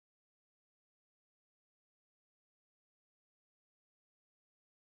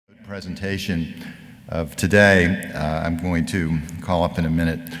Presentation of today, I'm going to call up in a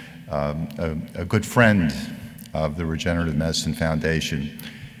minute a good friend of the Regenerative Medicine Foundation,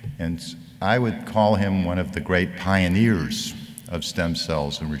 and I would call him one of the great pioneers of stem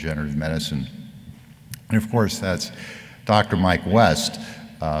cells in regenerative medicine. And of course, that's Dr. Mike West.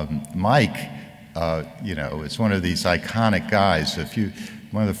 Mike, is one of these iconic guys.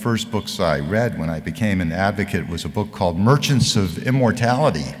 One of the first books I read when I became an advocate was a book called Merchants of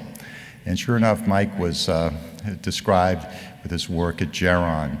Immortality. And sure enough, Mike was described with his work at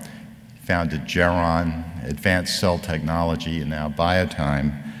Geron. He founded Geron, Advanced Cell Technology, and now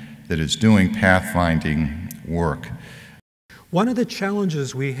Biotime, that is doing pathfinding work. One of the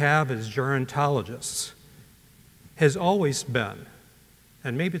challenges we have as gerontologists has always been,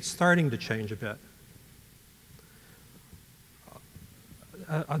 and maybe it's starting to change a bit,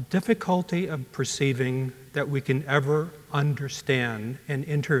 a difficulty of perceiving that we can ever understand and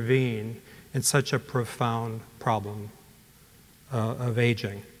intervene in such a profound problem of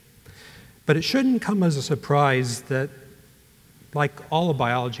aging. But it shouldn't come as a surprise that, like all of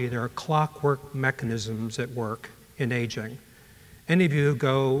biology, there are clockwork mechanisms at work in aging. Any of you who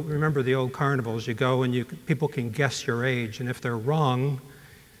go, remember the old carnivals, you go and people can guess your age, and if they're wrong,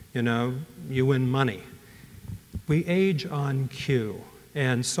 you win money. We age on cue.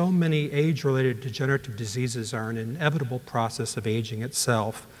 And so many age-related degenerative diseases are an inevitable process of aging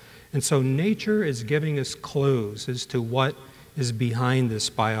itself. And so nature is giving us clues as to what is behind this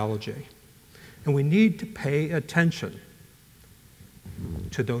biology. And we need to pay attention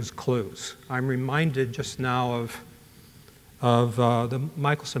to those clues. I'm reminded just now of the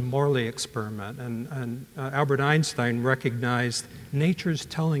Michelson-Morley experiment. And Albert Einstein recognized nature's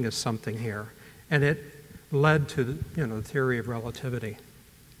telling us something here. And it led to the theory of relativity.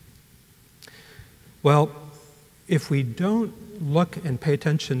 Well, if we don't look and pay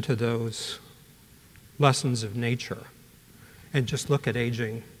attention to those lessons of nature and just look at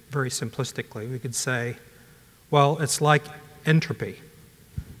aging very simplistically, we could say, well, it's like entropy.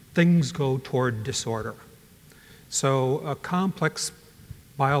 Things go toward disorder. So a complex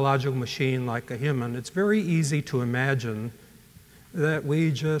biological machine like a human, it's very easy to imagine that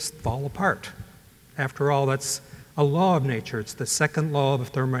we just fall apart. After all, that's a law of nature. It's the second law of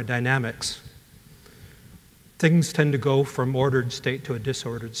thermodynamics. Things tend to go from ordered state to a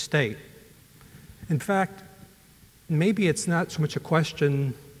disordered state. In fact, maybe it's not so much a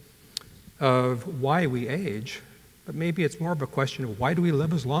question of why we age, but maybe it's more of a question of why do we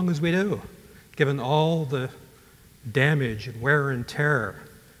live as long as we do, given all the damage and wear and tear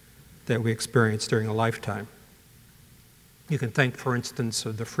that we experience during a lifetime. You can think, for instance,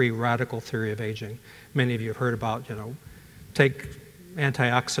 of the free radical theory of aging. Many of you have heard about, take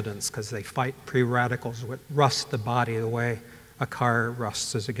antioxidants because they fight free radicals which rust the body the way a car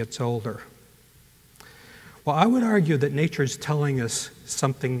rusts as it gets older. Well, I would argue that nature is telling us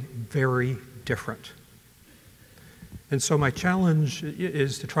something very different. And so my challenge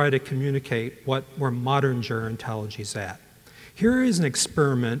is to try to communicate where modern gerontology is at. Here is an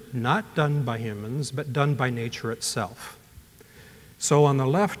experiment not done by humans, but done by nature itself. So on the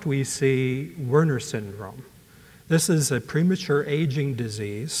left, we see Werner syndrome. This is a premature aging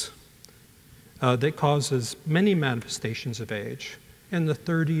disease that causes many manifestations of age in the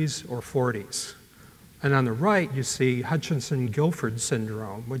 30s or 40s. And on the right, you see Hutchinson-Gilford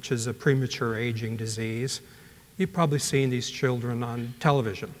syndrome, which is a premature aging disease. You've probably seen these children on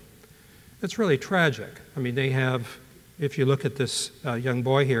television. It's really tragic. I mean, they have, if you look at this young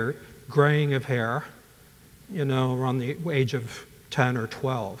boy here, graying of hair, around the age of 10 or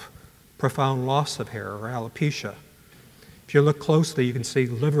 12, profound loss of hair or alopecia. If you look closely, you can see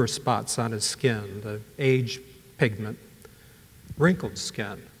liver spots on his skin, the age pigment, wrinkled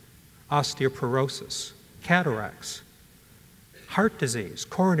skin, osteoporosis, cataracts, heart disease,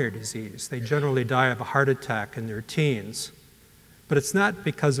 coronary disease. They generally die of a heart attack in their teens. But it's not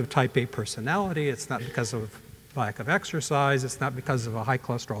because of type A personality, it's not because of lack of exercise, it's not because of a high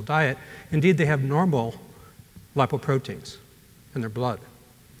cholesterol diet. Indeed, they have normal lipoproteins in their blood.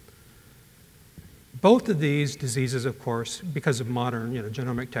 Both of these diseases, of course, because of modern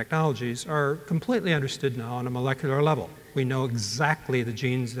genomic technologies, are completely understood now on a molecular level. We know exactly the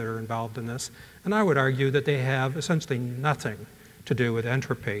genes that are involved in this, and I would argue that they have essentially nothing to do with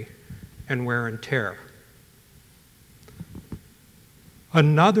entropy and wear and tear.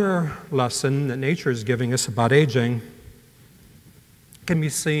 Another lesson that nature is giving us about aging can be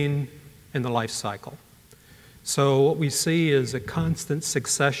seen in the life cycle. So what we see is a constant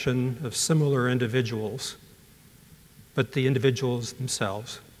succession of similar individuals, but the individuals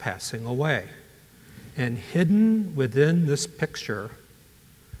themselves passing away. And hidden within this picture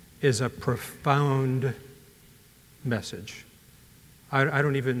is a profound message. I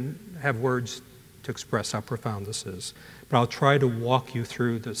don't even have words to express how profound this is, but I'll try to walk you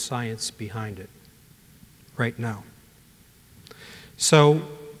through the science behind it right now. So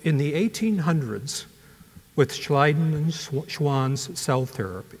in the 1800s, with Schleiden and Schwann's cell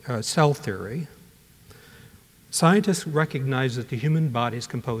theory, scientists recognized that the human body is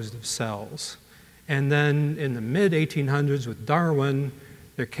composed of cells. And then in the mid-1800s with Darwin,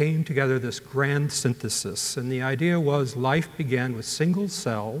 there came together this grand synthesis. And the idea was life began with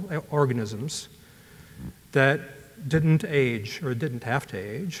single-cell organisms that didn't age or didn't have to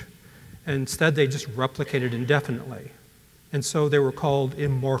age. Instead, they just replicated indefinitely. And so they were called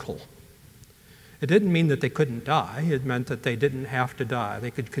immortal. It didn't mean that they couldn't die. It meant that they didn't have to die.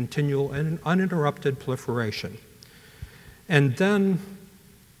 They could continue an uninterrupted proliferation. And then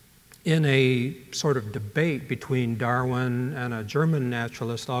in a sort of debate between Darwin and a German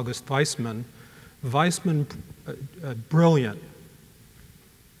naturalist, August Weismann, a brilliant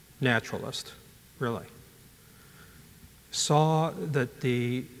naturalist, really, saw that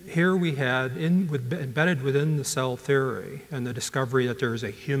here we had, embedded within the cell theory and the discovery that there is a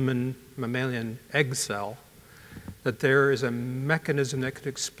human mammalian egg cell, that there is a mechanism that could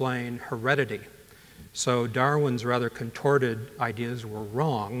explain heredity. So Darwin's rather contorted ideas were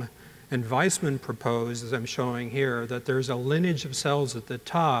wrong, and Weismann proposed, as I'm showing here, that there's a lineage of cells at the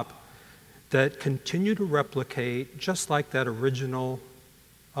top that continue to replicate just like that original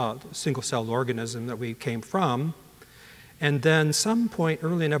single-celled organism that we came from. And then some point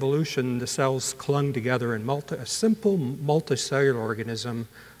early in evolution, the cells clung together in a simple multicellular organism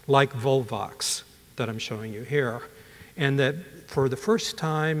like Volvox that I'm showing you here. And that for the first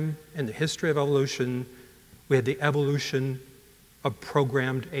time in the history of evolution, we had the evolution of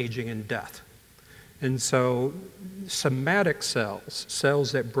programmed aging and death. And so somatic cells,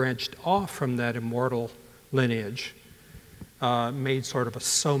 cells that branched off from that immortal lineage, made sort of a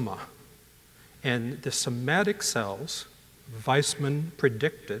soma. And the somatic cells, Weismann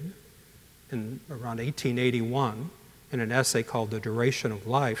predicted around 1881 in an essay called The Duration of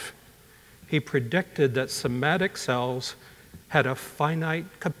Life, he predicted that somatic cells had a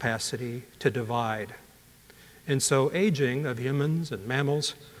finite capacity to divide. And so aging of humans and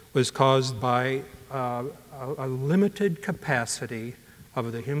mammals was caused by a limited capacity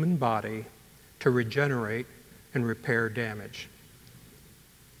of the human body to regenerate and repair damage.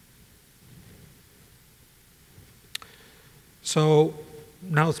 So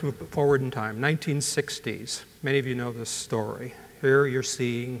now let's move forward in time. 1960s. Many of you know this story. Here you're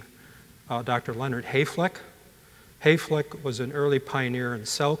seeing Dr. Leonard Hayflick. Hayflick was an early pioneer in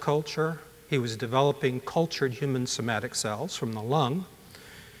cell culture. He was developing cultured human somatic cells from the lung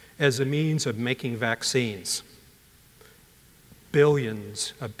as a means of making vaccines.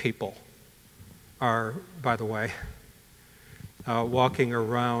 Billions of people are, by the way, walking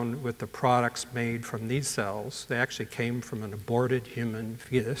around with the products made from these cells. They actually came from an aborted human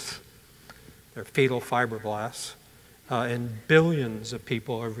fetus. They're fetal fibroblasts. And billions of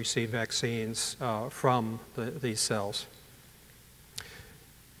people have received vaccines from these cells.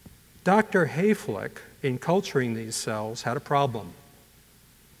 Dr. Hayflick, in culturing these cells, had a problem.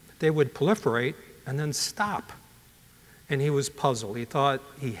 They would proliferate and then stop. And he was puzzled. He thought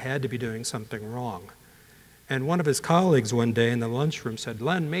he had to be doing something wrong. And one of his colleagues one day in the lunchroom said,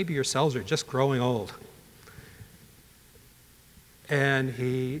 "Len, maybe your cells are just growing old." And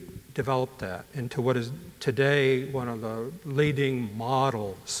he developed that into what is today one of the leading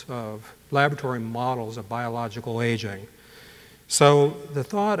models of, laboratory models of biological aging. So the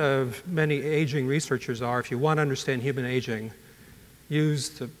thought of many aging researchers are, if you want to understand human aging, use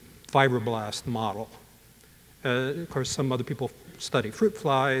the fibroblast model. Of course, some other people study fruit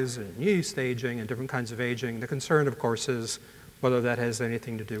flies and yeast aging and different kinds of aging. The concern, of course, is whether that has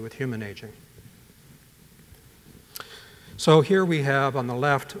anything to do with human aging. So here we have on the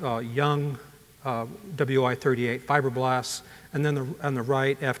left young WI38 fibroblasts, and then on the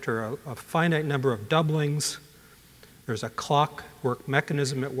right, after a finite number of doublings, there's a clockwork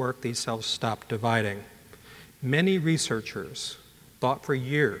mechanism at work. These cells stop dividing. Many researchers thought for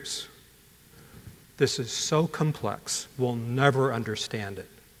years, this is so complex, we'll never understand it.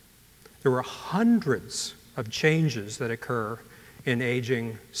 There were hundreds of changes that occur in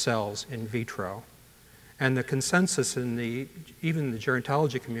aging cells in vitro. And the consensus in even the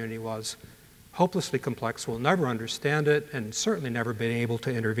gerontology community was hopelessly complex, we'll never understand it, and certainly never been able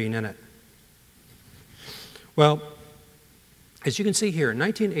to intervene in it. Well, as you can see here, in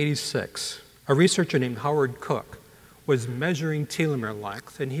 1986, a researcher named Howard Cook was measuring telomere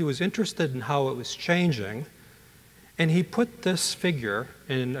length, and he was interested in how it was changing. And he put this figure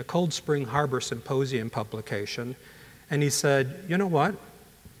in a Cold Spring Harbor Symposium publication, and he said, you know what?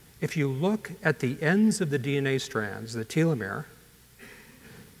 If you look at the ends of the DNA strands, the telomere,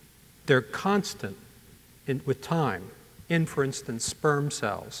 they're constant with time in, for instance, sperm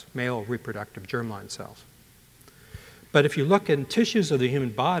cells, male reproductive germline cells. But if you look in tissues of the human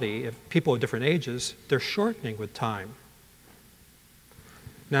body, if people of different ages, they're shortening with time.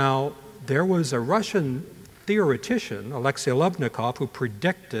 Now, there was a Russian theoretician, Alexei Lovnikov, who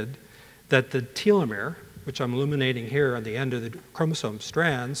predicted that the telomere, which I'm illuminating here on the end of the chromosome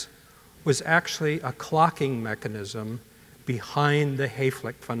strands, was actually a clocking mechanism behind the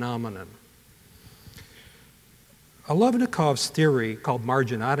Hayflick phenomenon. Lovnikov's theory, called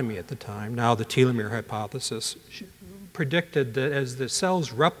marginotomy at the time, now the telomere hypothesis, predicted that as the cells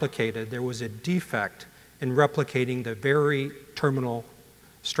replicated, there was a defect in replicating the very terminal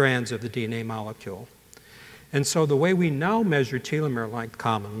strands of the DNA molecule. And so the way we now measure telomere length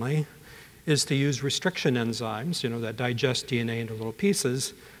commonly is to use restriction enzymes, that digest DNA into little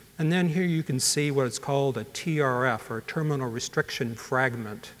pieces. And then here you can see what is called a TRF, or terminal restriction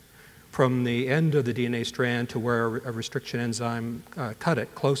fragment, from the end of the DNA strand to where a restriction enzyme cut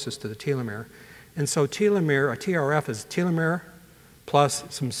it closest to the telomere. And so telomere, a TRF is telomere plus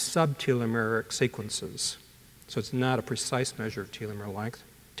some subtelomeric sequences. So it's not a precise measure of telomere length,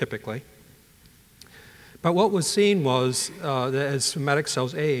 typically. But what was seen was that as somatic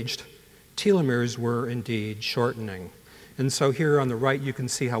cells aged, telomeres were indeed shortening. And so here on the right, you can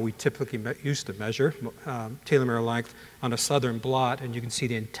see how we typically used to measure telomere length on a southern blot, and you can see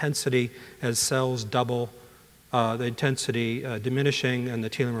the intensity as cells double, the intensity diminishing and the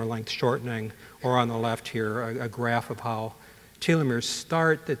telomere length shortening, or on the left here, a graph of how telomeres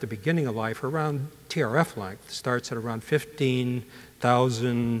start at the beginning of life around TRF length, starts at around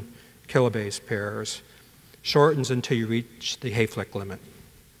 15,000 kilobase pairs, shortens until you reach the Hayflick limit.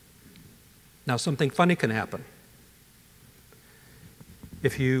 Now, something funny can happen.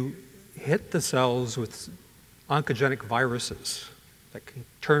 If you hit the cells with oncogenic viruses that can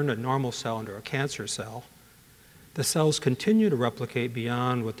turn a normal cell into a cancer cell, the cells continue to replicate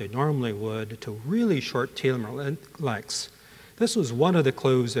beyond what they normally would to really short telomere lengths. This was one of the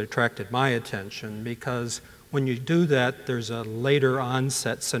clues that attracted my attention, because when you do that, there's a later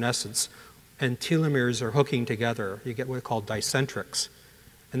onset senescence, and telomeres are hooking together. You get what are called dicentrics.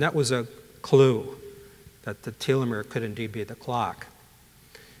 And that was a clue that the telomere could indeed be the clock.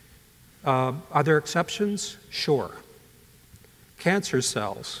 Are there exceptions? Sure. Cancer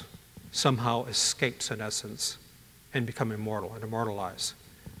cells somehow escape senescence and become immortal and immortalize.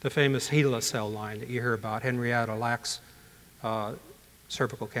 The famous HeLa cell line that you hear about, Henrietta Lacks'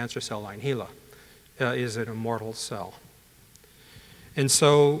 cervical cancer cell line, HeLa, is an immortal cell. And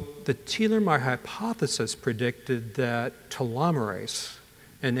so the telomere hypothesis predicted that telomerase,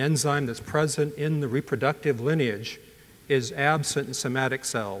 an enzyme that's present in the reproductive lineage, is absent in somatic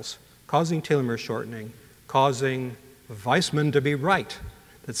cells, causing telomere shortening, causing Weissman to be right,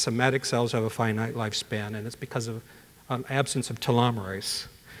 that somatic cells have a finite lifespan, and it's because of an absence of telomerase.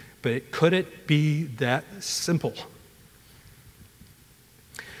 But could it be that simple?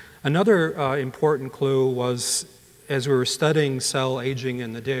 Another important clue was, as we were studying cell aging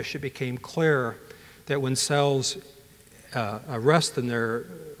in the dish, it became clear that when cells arrest in their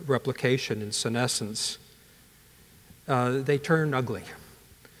replication in senescence, they turn ugly.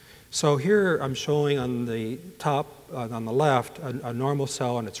 So here I'm showing on the top, on the left, a normal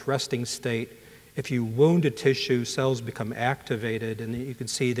cell in its resting state. If you wound a tissue, cells become activated, and you can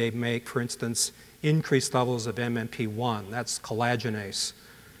see they make, for instance, increased levels of MMP1. That's collagenase.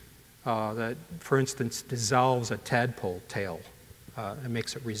 That, for instance, dissolves a tadpole tail and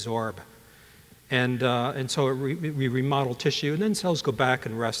makes it resorb. And so we remodel tissue, and then cells go back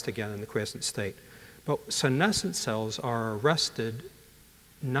and rest again in the quiescent state. But senescent cells are arrested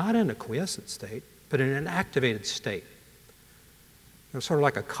not in a quiescent state, but in an activated state. It's sort of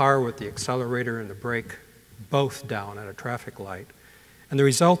like a car with the accelerator and the brake both down at a traffic light. And the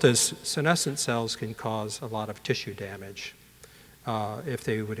result is senescent cells can cause a lot of tissue damage if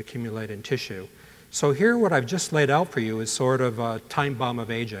they would accumulate in tissue. So here what I've just laid out for you is sort of a time bomb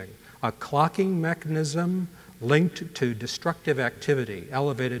of aging, a clocking mechanism linked to destructive activity,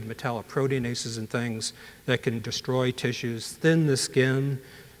 elevated metalloproteinases and things that can destroy tissues, thin the skin,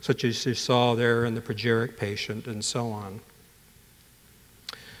 such as you saw there in the progeric patient, and so on.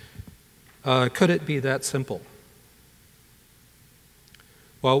 Could it be that simple?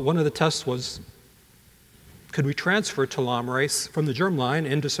 Well, one of the tests was, could we transfer telomerase from the germline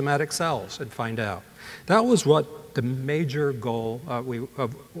into somatic cells and find out? That was what the major goal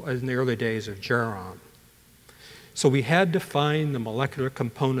in the early days of Geron. So we had to find the molecular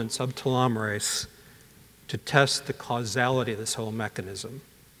components of telomerase to test the causality of this whole mechanism.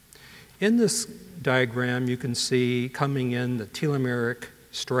 In this diagram, you can see coming in the telomeric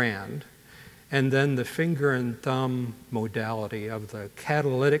strand, and then the finger and thumb modality of the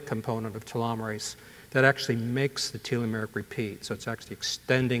catalytic component of telomerase that actually makes the telomeric repeat. So it's actually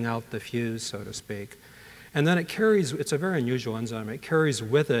extending out the fuse, so to speak. And then it carries, it's a very unusual enzyme, it carries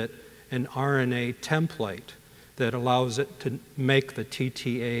with it an RNA template that allows it to make the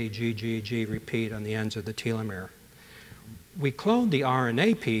TTA-GGG repeat on the ends of the telomere. We cloned the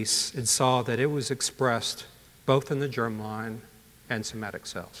RNA piece and saw that it was expressed both in the germline and somatic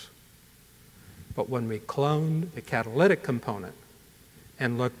cells. But when we cloned the catalytic component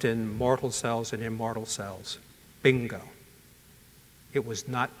and looked in mortal cells and immortal cells, bingo, it was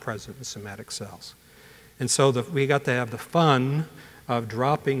not present in somatic cells. And so we got to have the fun of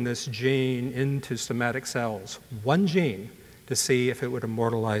dropping this gene into somatic cells, one gene, to see if it would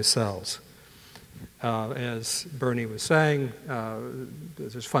immortalize cells. As Bernie was saying,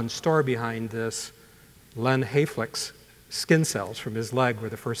 there's a fun story behind this. Len Hayflick's skin cells from his leg were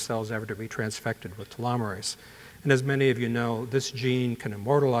the first cells ever to be transfected with telomerase. And as many of you know, this gene can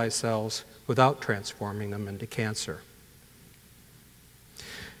immortalize cells without transforming them into cancer.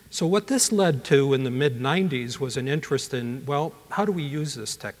 So what this led to in the mid-90s was an interest in, well, how do we use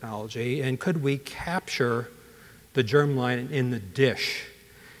this technology, and could we capture the germline in the dish?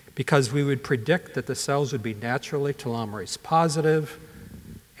 Because we would predict that the cells would be naturally telomerase positive,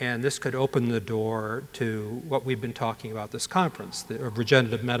 and this could open the door to what we've been talking about this conference, of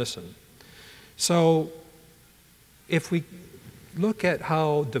regenerative medicine. So if we look at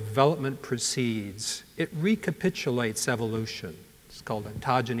how development proceeds, it recapitulates evolution. It's called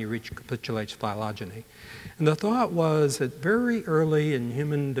ontogeny recapitulates phylogeny. And the thought was that very early in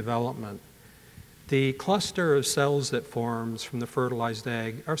human development, the cluster of cells that forms from the fertilized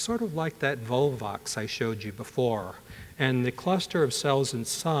egg are sort of like that volvox I showed you before. And the cluster of cells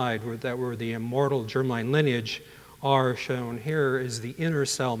inside that were the immortal germline lineage are shown here as the inner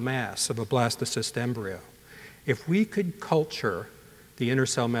cell mass of a blastocyst embryo. If we could culture the inner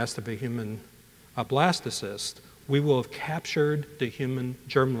cell mass of a human blastocyst, we will have captured the human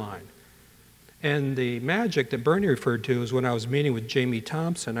germline. And the magic that Bernie referred to is when I was meeting with Jamie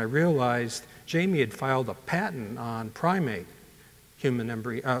Thompson, I realized Jamie had filed a patent on primate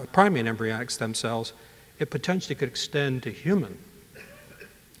embryonic stem cells. It potentially could extend to human,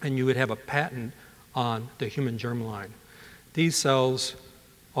 and you would have a patent on the human germline. These cells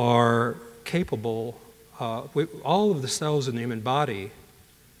are capable, all of the cells in the human body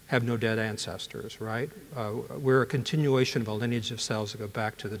have no dead ancestors, right? We're a continuation of a lineage of cells that go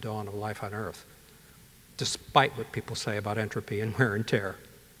back to the dawn of life on Earth, despite what people say about entropy and wear and tear.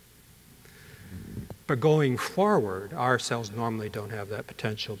 But going forward, our cells normally don't have that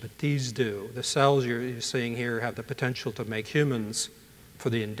potential, but these do. The cells you're seeing here have the potential to make humans for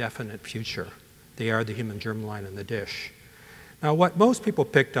the indefinite future. They are the human germline in the dish. Now, what most people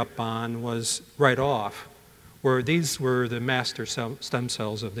picked up on was right off, where these were the master stem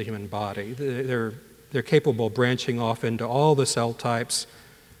cells of the human body. They're capable of branching off into all the cell types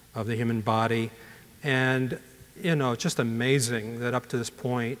of the human body. And, you know, it's just amazing that up to this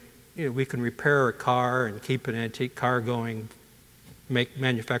point, you know, we can repair a car and keep an antique car going,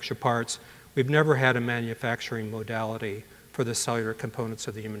 manufacture parts. We've never had a manufacturing modality for the cellular components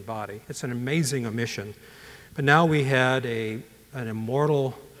of the human body. It's an amazing omission. But now we had an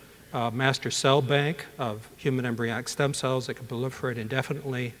immortal master cell bank of human embryonic stem cells that can proliferate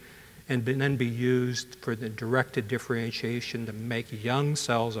indefinitely and then be used for the directed differentiation to make young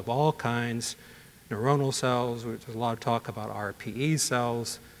cells of all kinds, neuronal cells, there's a lot of talk about RPE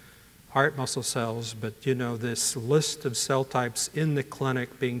cells, heart muscle cells, but you know, this list of cell types in the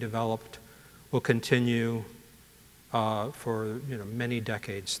clinic being developed will continue for many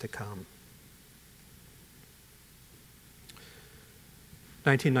decades to come.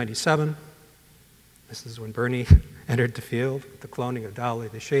 1997, this is when Bernie entered the field, the cloning of Dolly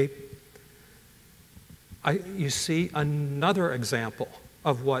the sheep. You see another example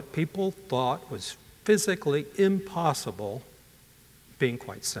of what people thought was physically impossible being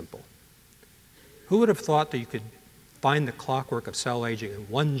quite simple. Who would have thought that you could find the clockwork of cell aging and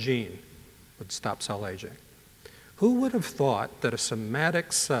one gene would stop cell aging? Who would have thought that a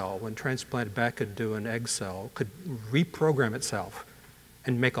somatic cell, when transplanted back into an egg cell, could reprogram itself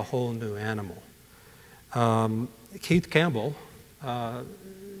and make a whole new animal? Keith Campbell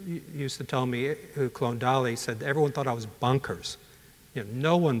used to tell me, who cloned Dolly, said everyone thought I was bonkers. You know,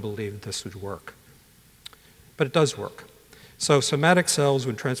 no one believed this would work. But it does work. So somatic cells,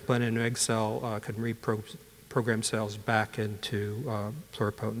 when transplanted into an egg cell, can programmed cells back into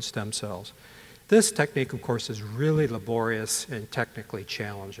pluripotent stem cells. This technique, of course, is really laborious and technically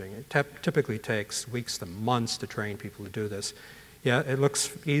challenging. It typically takes weeks to months to train people to do this. Yeah, it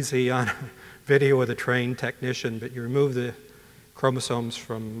looks easy on a video with a trained technician, but you remove the chromosomes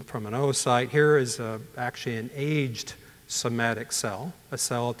from an oocyte. Here is actually an aged somatic cell, a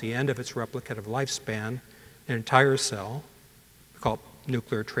cell at the end of its replicative lifespan, an entire cell. We call it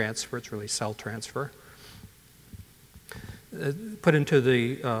nuclear transfer. It's really cell transfer. Put into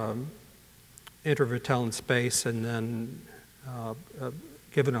the intravitelline space and then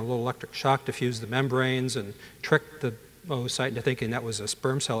given a little electric shock to fuse the membranes and trick the oocyte into thinking that was a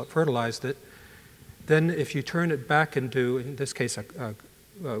sperm cell that fertilized it. Then if you turn it back into, in this case, a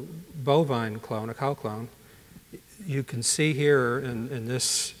bovine clone, a cow clone, you can see here in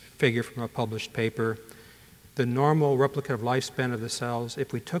this figure from a published paper the normal replicative lifespan of the cells.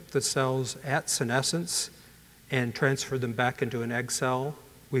 If we took the cells at senescence and transferred them back into an egg cell,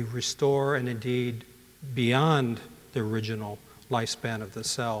 we restore, and indeed beyond the original lifespan of the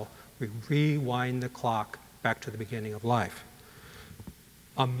cell, we rewind the clock back to the beginning of life.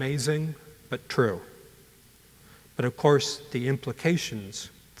 Amazing, but true. But of course, the implications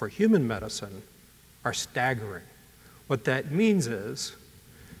for human medicine are staggering. What that means is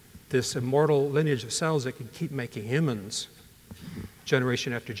this immortal lineage of cells that can keep making humans,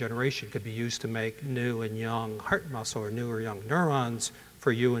 generation after generation, could be used to make new and young heart muscle or new or young neurons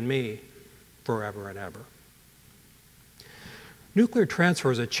for you and me forever and ever. Nuclear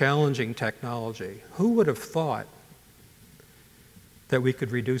transfer is a challenging technology. Who would have thought that we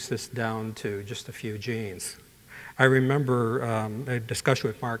could reduce this down to just a few genes? I remember a discussion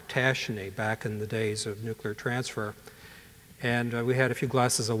with Mark Tashney back in the days of nuclear transfer, and we had a few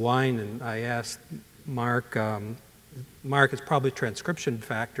glasses of wine, and I asked Mark, Mark, it's probably transcription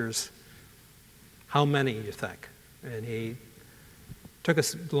factors. How many, you think? And he took a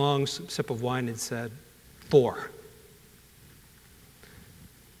long sip of wine and said, 4.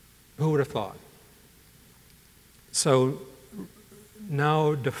 Who would have thought? So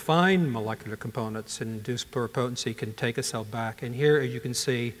now defined molecular components and induced pluripotency can take a cell back. And here you can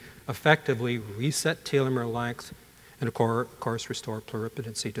see effectively reset telomere length and of course restore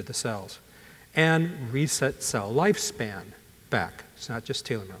pluripotency to the cells. And reset cell lifespan back. It's not just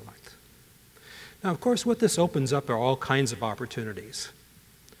telomere length. Now, of course, what this opens up are all kinds of opportunities.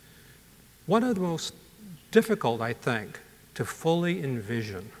 One of the most difficult, I think, to fully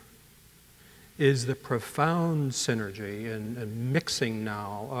envision is the profound synergy and mixing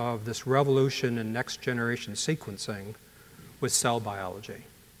now of this revolution in next generation sequencing with cell biology.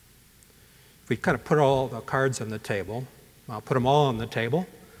 If we kind of put all the cards on the table, I'll put them all on the table.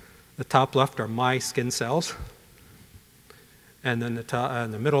 The top left are my skin cells, and then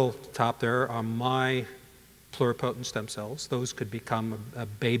the middle top there are my pluripotent stem cells. Those could become a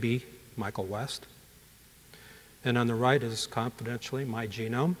baby Michael West. And on the right is confidentially my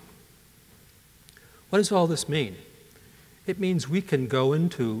genome. What does all this mean? It means we can go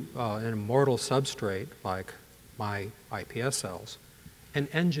into an immortal substrate like my iPS cells and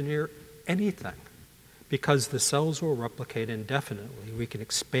engineer anything because the cells will replicate indefinitely. We can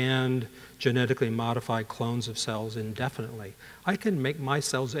expand genetically modified clones of cells indefinitely. I can make my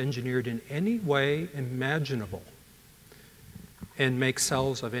cells engineered in any way imaginable and make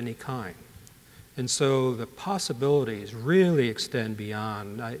cells of any kind. And so the possibilities really extend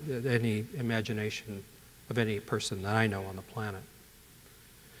beyond any imagination of any person that I know on the planet.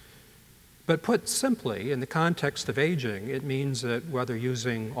 But put simply, in the context of aging, it means that whether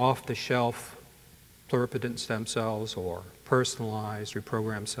using off-the-shelf pluripotent stem cells or personalized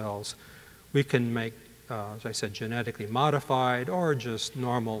reprogrammed cells, we can make, as I said, genetically modified or just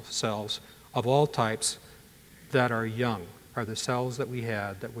normal cells of all types that are young, are the cells that we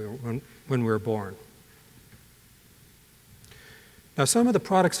had that when we were born. Now, some of the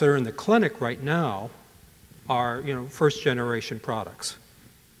products that are in the clinic right now are, first-generation products,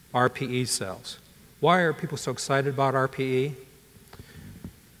 RPE cells. Why are people so excited about RPE?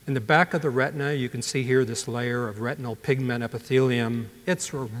 In the back of the retina, you can see here this layer of retinal pigment epithelium.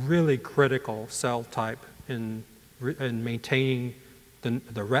 It's a really critical cell type in maintaining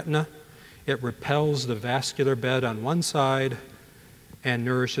the retina. It repels the vascular bed on one side and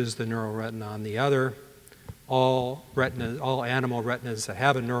nourishes the neural retina on the other. All animal retinas that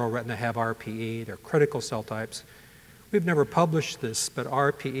have a neural retina have RPE. They're critical cell types. We've never published this, but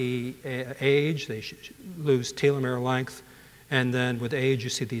RPE age, they lose telomere length, and then with age you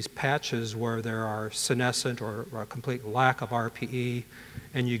see these patches where there are senescent or a complete lack of RPE,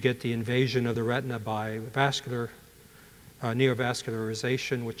 and you get the invasion of the retina by vascular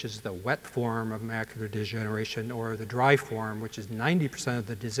neovascularization, which is the wet form of macular degeneration, or the dry form, which is 90% of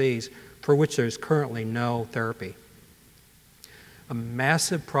the disease, for which there's currently no therapy. A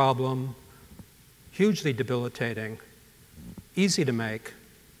massive problem, hugely debilitating, easy to make,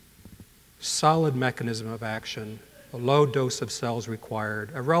 solid mechanism of action, a low dose of cells required,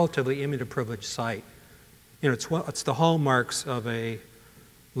 a relatively immunoprivileged site. You know, it's the hallmarks of a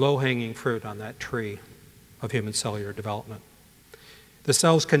low-hanging fruit on that tree of human cellular development. The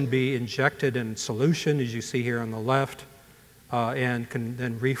cells can be injected in solution, as you see here on the left, and can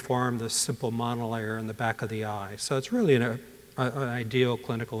then reform the simple monolayer in the back of the eye. So it's really an ideal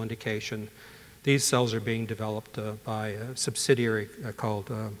clinical indication. These cells are being developed by a subsidiary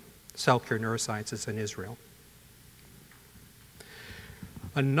called Cell-Cure Neurosciences in Israel.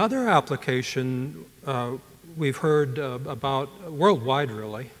 Another application we've heard about worldwide,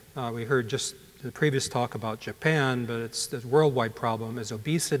 really. We heard just the previous talk about Japan, but it's the worldwide problem is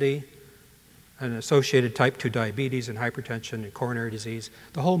obesity and associated type 2 diabetes and hypertension and coronary disease,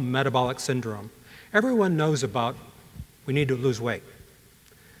 the whole metabolic syndrome. Everyone knows about we need to lose weight.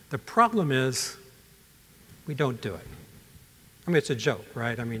 The problem is we don't do it. I mean, it's a joke,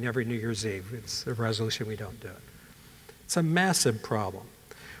 right? I mean, every New Year's Eve, it's a resolution, we don't do it. It's a massive problem.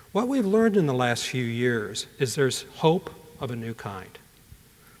 What we've learned in the last few years is there's hope of a new kind.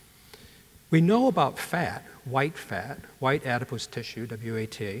 We know about fat, white adipose tissue,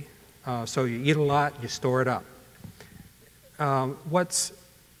 WAT. So you eat a lot, you store it up. What's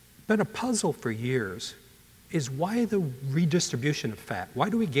been a puzzle for years is why the redistribution of fat? Why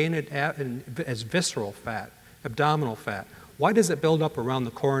do we gain it as visceral fat, abdominal fat? Why does it build up around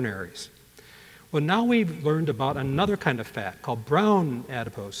the coronaries? Well, now we've learned about another kind of fat called brown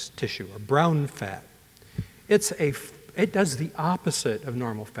adipose tissue, or brown fat. It does the opposite of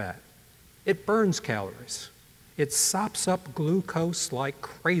normal fat. It burns calories. It sops up glucose like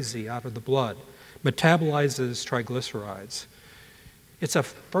crazy out of the blood, metabolizes triglycerides. It's a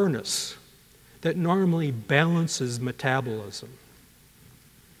furnace that normally balances metabolism.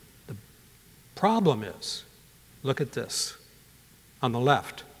 The problem is, look at this on the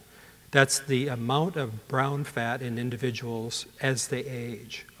left. That's the amount of brown fat in individuals as they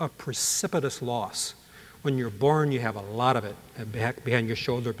age, a precipitous loss. When you're born, you have a lot of it behind your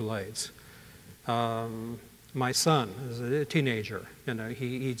shoulder blades. My son is a teenager, he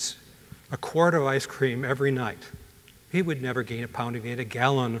eats a quart of ice cream every night. He would never gain a pound, he'd gain a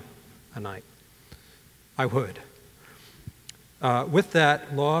gallon a night. I would. With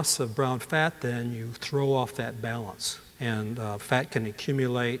that loss of brown fat, then you throw off that balance. And fat can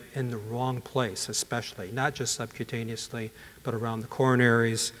accumulate in the wrong place, especially, not just subcutaneously, but around the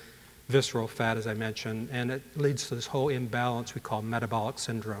coronaries, visceral fat, as I mentioned, and it leads to this whole imbalance we call metabolic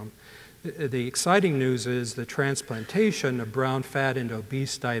syndrome. The exciting news is the transplantation of brown fat into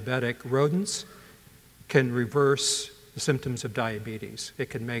obese diabetic rodents can reverse the symptoms of diabetes.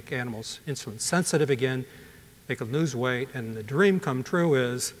 It can make animals insulin sensitive again, they can lose weight, and the dream come true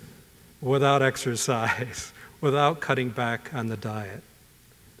is without exercise, without cutting back on the diet,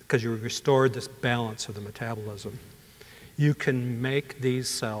 because you restored this balance of the metabolism. You can make these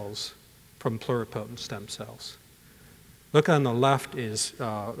cells from pluripotent stem cells. Look on the left is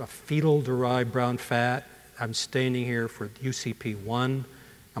a fetal-derived brown fat. I'm staining here for UCP1,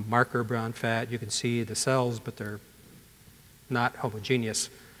 a marker brown fat. You can see the cells, but they're not homogeneous.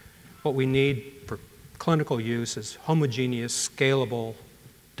 What we need for clinical use is homogeneous, scalable,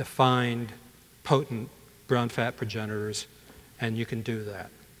 defined, potent brown fat progenitors, and you can do that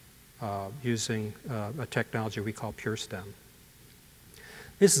using a technology we call PureStem.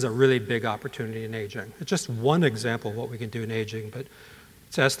 This is a really big opportunity in aging. It's just one example of what we can do in aging, but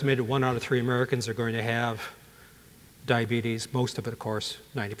it's estimated 1 out of 3 Americans are going to have diabetes, most of it, of course,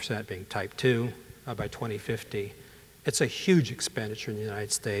 90% being type 2 by 2050. It's a huge expenditure in the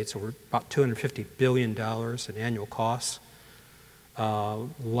United States, over about $250 billion in annual costs. A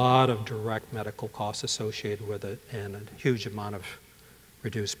lot of direct medical costs associated with it and a huge amount of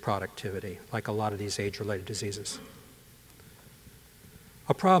reduced productivity, like a lot of these age-related diseases.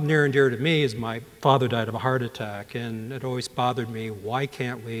 A problem near and dear to me is my father died of a heart attack, and it always bothered me, why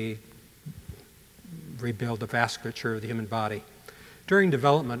can't we rebuild the vasculature of the human body? During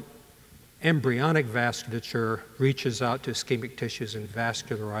development, embryonic vasculature reaches out to ischemic tissues and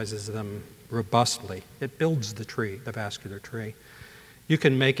vascularizes them robustly. It builds the tree, the vascular tree. You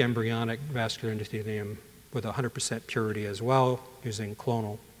can make embryonic vascular endothelium with 100% purity as well, using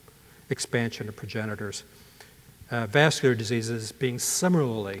clonal expansion of progenitors. Vascular diseases being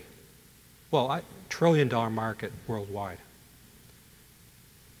similarly, well, $1 trillion market worldwide.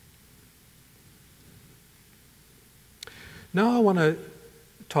 Now I want to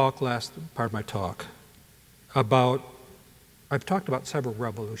talk, last part of my talk, about, I've talked about several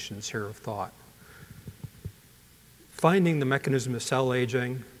revolutions here of thought. Finding the mechanism of cell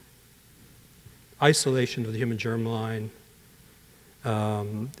aging, isolation of the human germline,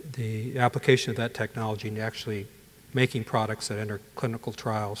 the application of that technology into actually making products that enter clinical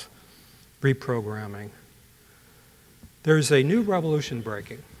trials, reprogramming. There's a new revolution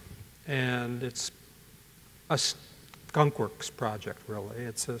breaking, and it's a skunkworks project, really.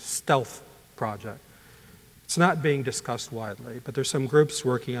 It's a stealth project. It's not being discussed widely, but there's some groups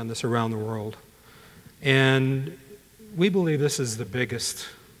working on this around the world. And we believe this is the biggest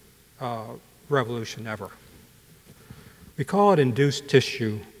revolution ever. We call it induced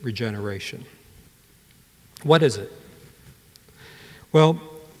tissue regeneration. What is it? Well,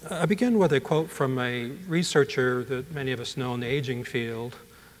 I begin with a quote from a researcher that many of us know in the aging field,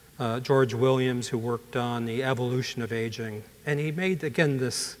 George Williams, who worked on the evolution of aging. And he made, again,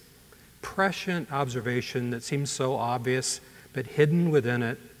 this prescient observation that seems so obvious, but hidden within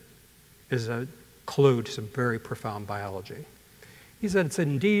it is a clue to some very profound biology. He said it's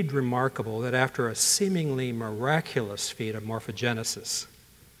indeed remarkable that after a seemingly miraculous feat of morphogenesis, it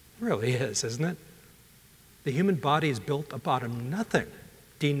really is, isn't it? The human body is built out of nothing,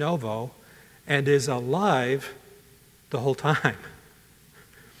 de novo, and is alive the whole time.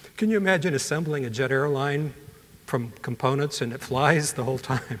 Can you imagine assembling a jet airline from components and it flies the whole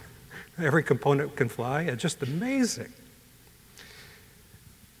time? Every component can fly. It's just amazing.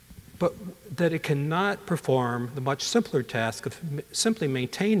 But that it cannot perform the much simpler task of simply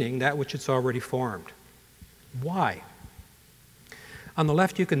maintaining that which it's already formed. Why? On the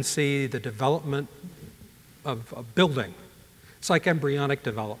left, you can see the development of a building. It's like embryonic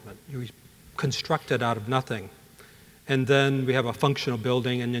development. You construct it out of nothing. And then we have a functional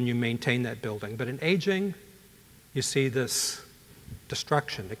building, and then you maintain that building. But in aging, you see this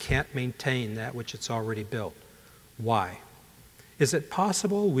destruction. It can't maintain that which it's already built. Why? Is it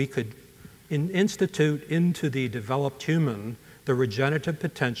possible we could institute into the developed human the regenerative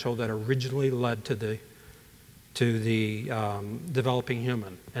potential that originally led to the developing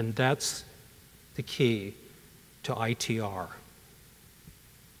human? And that's the key to ITR.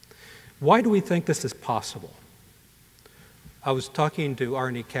 Why do we think this is possible? I was talking to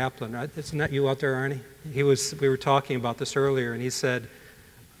Arnie Kaplan. Isn't that you out there, Arnie? We were talking about this earlier, and he said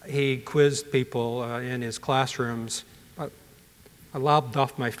he quizzed people in his classrooms. I lobbed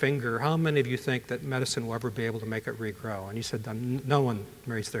off my finger, how many of you think that medicine will ever be able to make it regrow? And he said, no one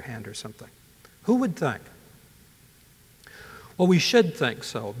raised their hand or something. Who would think? Well, we should think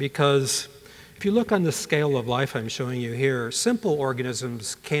so, because if you look on the scale of life I'm showing you here, simple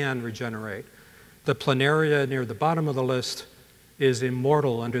organisms can regenerate. The planaria near the bottom of the list is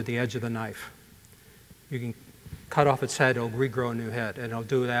immortal under the edge of the knife. You can cut off its head, it'll regrow a new head, and it'll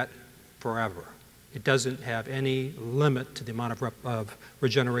do that forever. It doesn't have any limit to the amount of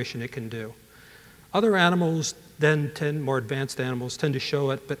regeneration it can do. Other animals then more advanced animals tend to show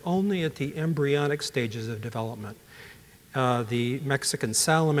it, but only at the embryonic stages of development. The Mexican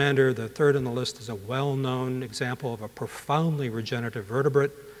salamander, the third on the list, is a well-known example of a profoundly regenerative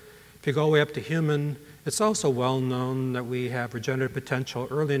vertebrate. If you go all the way up to human, it's also well known that we have regenerative potential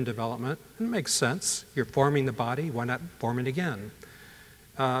early in development. And it makes sense. You're forming the body, why not form it again?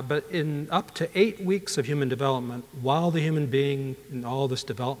 But in up to 8 weeks of human development, while the human being in all this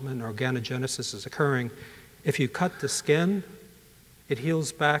development, organogenesis is occurring, if you cut the skin, it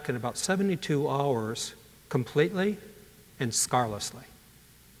heals back in about 72 hours completely and scarlessly.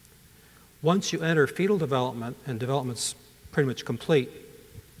 Once you enter fetal development, and development's pretty much complete,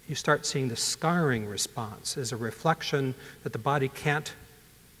 you start seeing the scarring response as a reflection that the body can't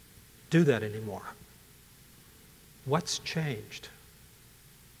do that anymore. What's changed?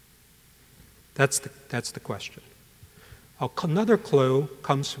 That's the question. Another clue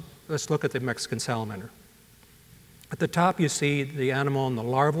comes, let's look at the Mexican salamander. At the top you see the animal in the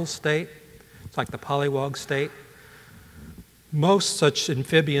larval state. It's like the pollywog state. Most such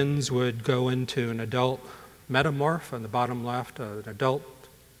amphibians would go into an adult metamorph on the bottom left, an adult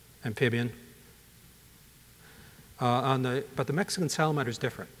amphibian. But the Mexican salamander is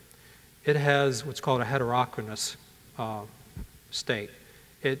different. It has what's called a heterochronous state.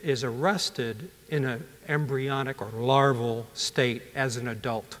 It is arrested in an embryonic or larval state as an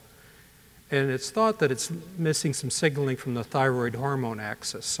adult. And it's thought that it's missing some signaling from the thyroid hormone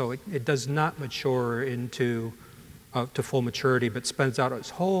axis. So it does not mature into to full maturity, but spends out its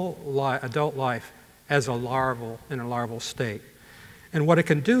whole adult life as a larval, in a larval state. And what it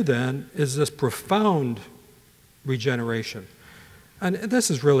can do then is this profound regeneration. And this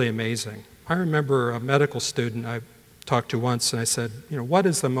is really amazing. I remember a medical student I talked to once, and I said, what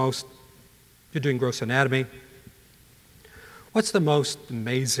is the most, you're doing gross anatomy, what's the most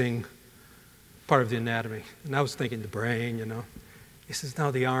amazing part of the anatomy? And I was thinking the brain, He says,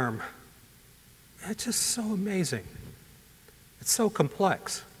 no, the arm. It's just so amazing. It's so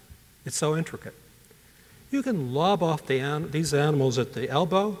complex. It's so intricate. You can lob off these animals at the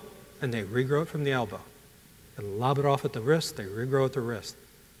elbow, and they regrow it from the elbow. And lob it off at the wrist, they regrow at the wrist.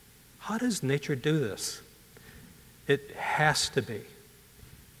 How does nature do this? It has to be.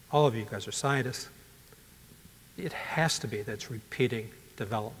 All of you guys are scientists. It has to be that's repeating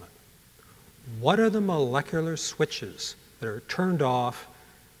development. What are the molecular switches that are turned off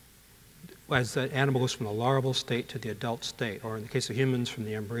as the animal goes from the larval state to the adult state, or in the case of humans, from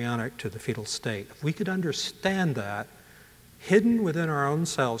the embryonic to the fetal state? If we could understand that, hidden within our own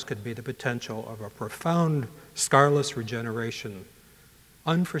cells could be the potential of a profound scarless regeneration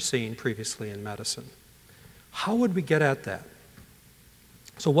unforeseen previously in medicine. How would we get at that?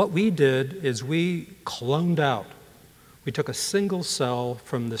 So what we did is we cloned out. We took a single cell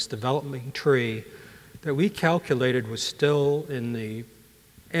from this developing tree that we calculated was still in the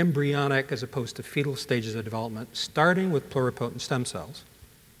embryonic as opposed to fetal stages of development, starting with pluripotent stem cells.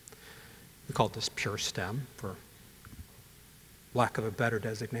 We called this pure stem for lack of a better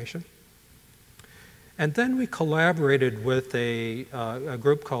designation. And then we collaborated with a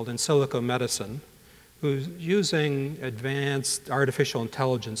group called In Silico Medicine, who's using advanced artificial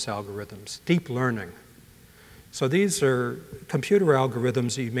intelligence algorithms, deep learning. So these are computer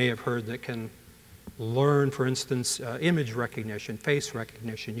algorithms that you may have heard that can learn, for instance, image recognition, face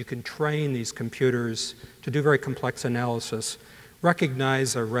recognition. You can train these computers to do very complex analysis,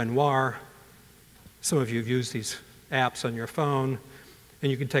 recognize a Renoir. Some of you have used these apps on your phone, and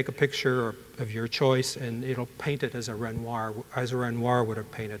you can take a picture of your choice, and it'll paint it as a Renoir would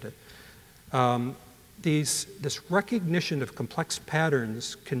have painted it. This recognition of complex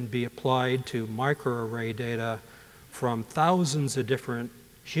patterns can be applied to microarray data from thousands of different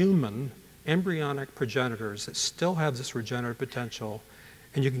human embryonic progenitors that still have this regenerative potential,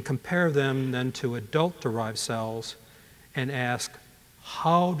 and you can compare them then to adult-derived cells and ask,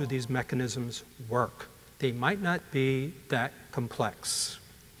 how do these mechanisms work? They might not be that complex.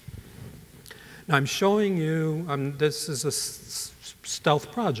 Now I'm showing you, this is a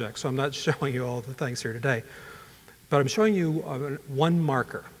stealth project, so I'm not showing you all the things here today, but I'm showing you one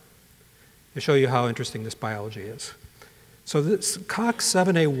marker to show you how interesting this biology is. So this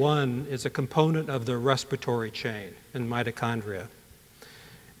COX7A1 is a component of the respiratory chain in mitochondria.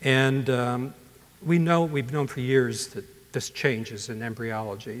 And we've known for years that this changes in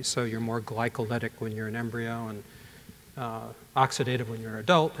embryology. So you're more glycolytic when you're an embryo and oxidative when you're an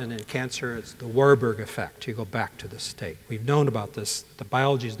adult, and in cancer it's the Warburg effect. You go back to this state. We've known about this. The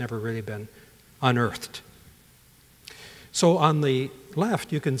biology has never really been unearthed. So on the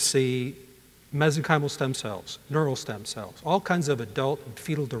left you can see mesenchymal stem cells, neural stem cells, all kinds of adult and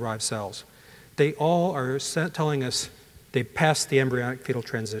fetal-derived cells. They all are telling us they've passed the embryonic fetal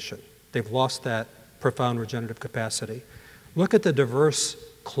transition. They've lost that profound regenerative capacity. Look at the diverse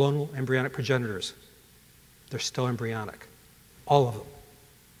clonal embryonic progenitors. They're still embryonic, all of them.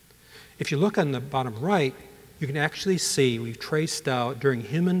 If you look on the bottom right, you can actually see we've traced out during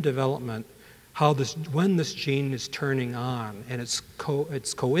human development how when this gene is turning on, and it's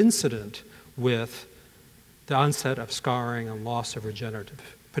coincident with the onset of scarring and loss of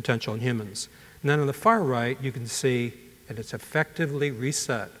regenerative potential in humans. And then on the far right, you can see that it's effectively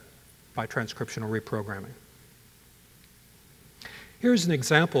reset by transcriptional reprogramming. Here's an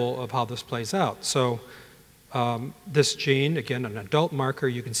example of how this plays out. So this gene, again, an adult marker,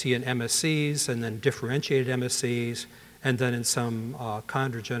 you can see in MSCs and then differentiated MSCs, and then in some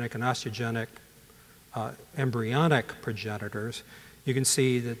chondrogenic and osteogenic embryonic progenitors, you can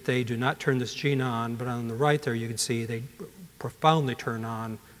see that they do not turn this gene on, but on the right there you can see they profoundly turn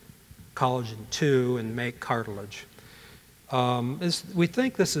on collagen II and make cartilage. We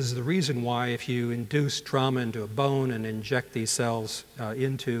think this is the reason why if you induce trauma into a bone and inject these cells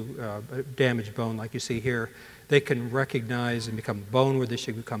into a damaged bone like you see here, they can recognize and become bone where they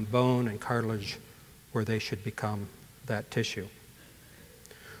should become bone and cartilage where they should become that tissue.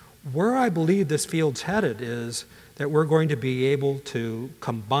 Where I believe this field's headed is that we're going to be able to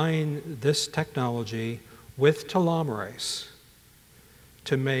combine this technology with telomerase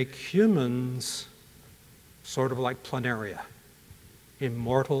to make humans sort of like planaria,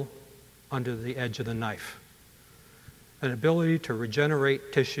 immortal under the edge of the knife. An ability to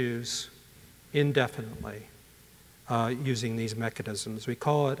regenerate tissues indefinitely using these mechanisms. We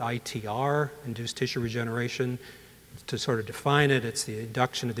call it ITR, induced tissue regeneration. To sort of define it, it's the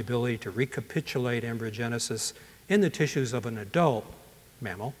induction of the ability to recapitulate embryogenesis in the tissues of an adult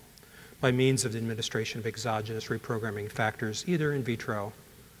mammal by means of the administration of exogenous reprogramming factors, either in vitro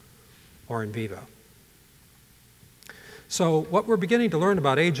or in vivo. So what we're beginning to learn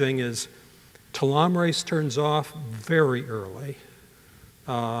about aging is telomerase turns off very early,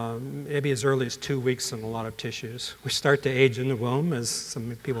 maybe as early as 2 weeks in a lot of tissues. We start to age in the womb, as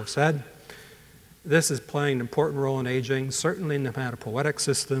some people have said. This is playing an important role in aging, certainly in the hematopoietic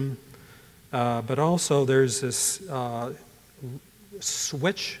system, but also there's this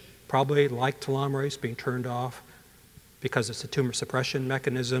switch, probably like telomerase, being turned off because it's a tumor suppression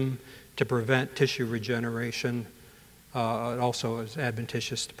mechanism to prevent tissue regeneration. It also is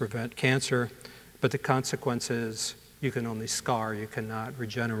adventitious to prevent cancer, but the consequence is you can only scar, you cannot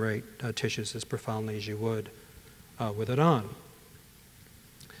regenerate tissues as profoundly as you would with it on.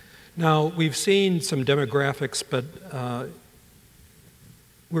 Now, we've seen some demographics, but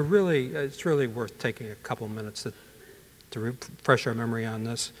it's really worth taking a couple minutes to refresh our memory on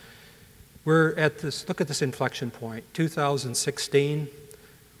this. We're at this, look at this inflection point, 2016,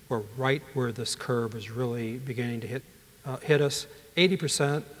 we're right where this curve is really beginning to hit us.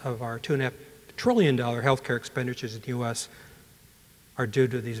 80% of our $2.5 trillion healthcare expenditures in the US are due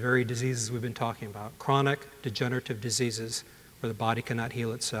to these very diseases we've been talking about, chronic degenerative diseases where the body cannot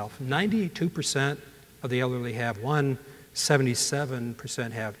heal itself. 92% of the elderly have one,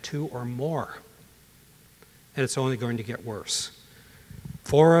 77% have two or more. And it's only going to get worse.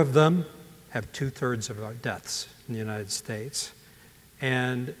 4 of them have 2/3 of our deaths in the United States.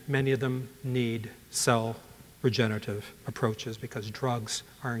 And many of them need cell regenerative approaches because drugs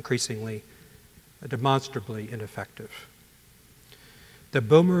are increasingly, demonstrably ineffective. The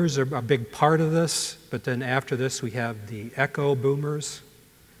boomers are a big part of this, but then after this we have the echo boomers,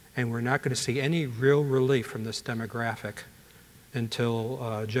 and we're not going to see any real relief from this demographic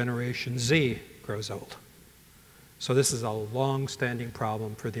until Generation Z grows old. So this is a long-standing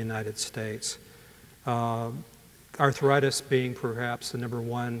problem for the United States. Arthritis being perhaps the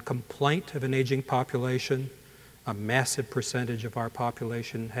 #1 complaint of an aging population, a massive percentage of our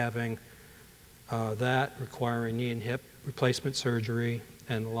population having that, requiring knee and hip replacement surgery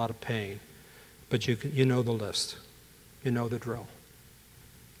and a lot of pain. But you know the list. You know the drill.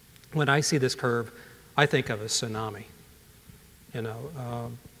 When I see this curve, I think of a tsunami.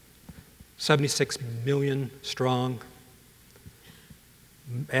 76 million strong,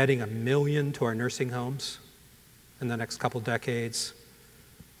 adding 1 million to our nursing homes in the next couple decades,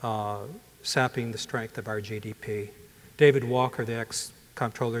 sapping the strength of our GDP. David Walker, the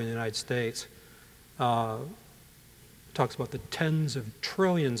ex-comptroller in the United States, talks about the tens of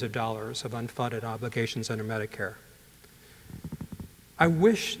trillions of dollars of unfunded obligations under Medicare. I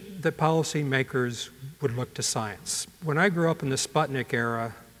wish that policymakers would look to science. When I grew up in the Sputnik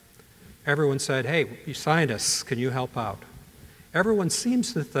era, everyone said, hey, you scientists, can you help out? Everyone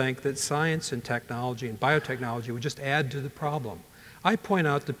seems to think that science and technology and biotechnology would just add to the problem. I point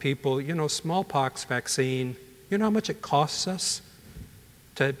out to people, smallpox vaccine, you know how much it costs us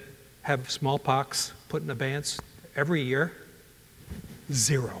to have smallpox put in abeyance every year?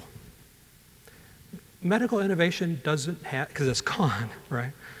 0. Medical innovation doesn't have, because it's gone,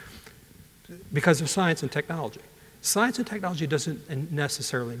 right? Because of science and technology. Science and technology doesn't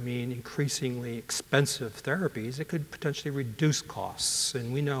necessarily mean increasingly expensive therapies. It could potentially reduce costs,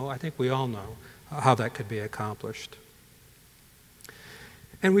 and I think we all know how that could be accomplished.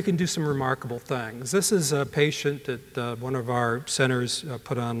 And we can do some remarkable things. This is a patient that one of our centers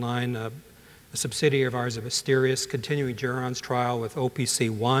put online, a subsidiary of ours of Asterias, continuing Geron's trial with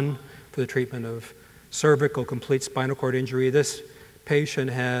OPC1 for the treatment of cervical complete spinal cord injury. This patient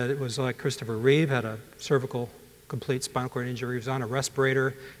was like Christopher Reeve, had a cervical complete spinal cord injury. He was on a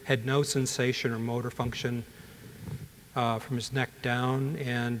respirator, had no sensation or motor function from his neck down,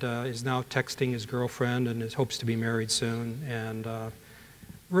 and is now texting his girlfriend and hopes to be married soon. And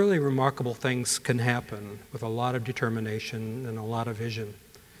really remarkable things can happen with a lot of determination and a lot of vision.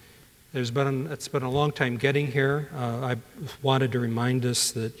 It's been a long time getting here. I wanted to remind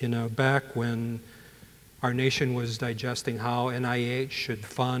us that, back when our nation was digesting how NIH should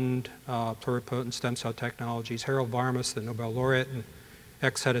fund pluripotent stem cell technologies, Harold Varmus, the Nobel laureate and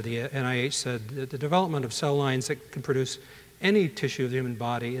ex-head of the NIH, said that the development of cell lines that can produce any tissue of the human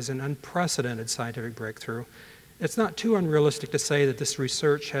body is an unprecedented scientific breakthrough. It's not too unrealistic to say that this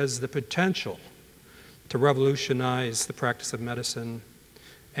research has the potential to revolutionize the practice of medicine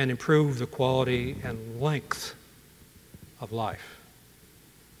and improve the quality and length of life.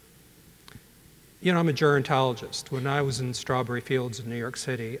 I'm a gerontologist. When I was in strawberry fields in New York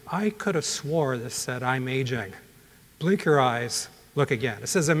City, I could have swore this said, I'm aging. Blink your eyes, look again. It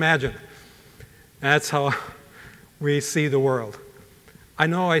says, imagine. That's how we see the world. I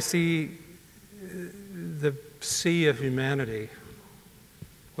know I see the sea of humanity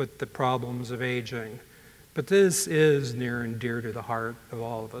with the problems of aging, but this is near and dear to the heart of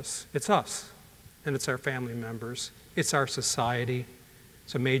all of us. It's us, and it's our family members. It's our society.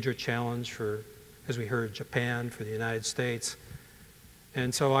 It's a major challenge for, as we heard, Japan, for the United States.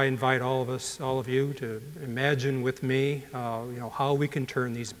 And so I invite all of us, all of you, to imagine with me, how we can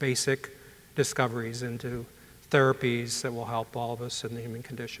turn these basic discoveries into therapies that will help all of us in the human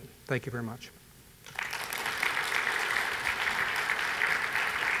condition. Thank you very much.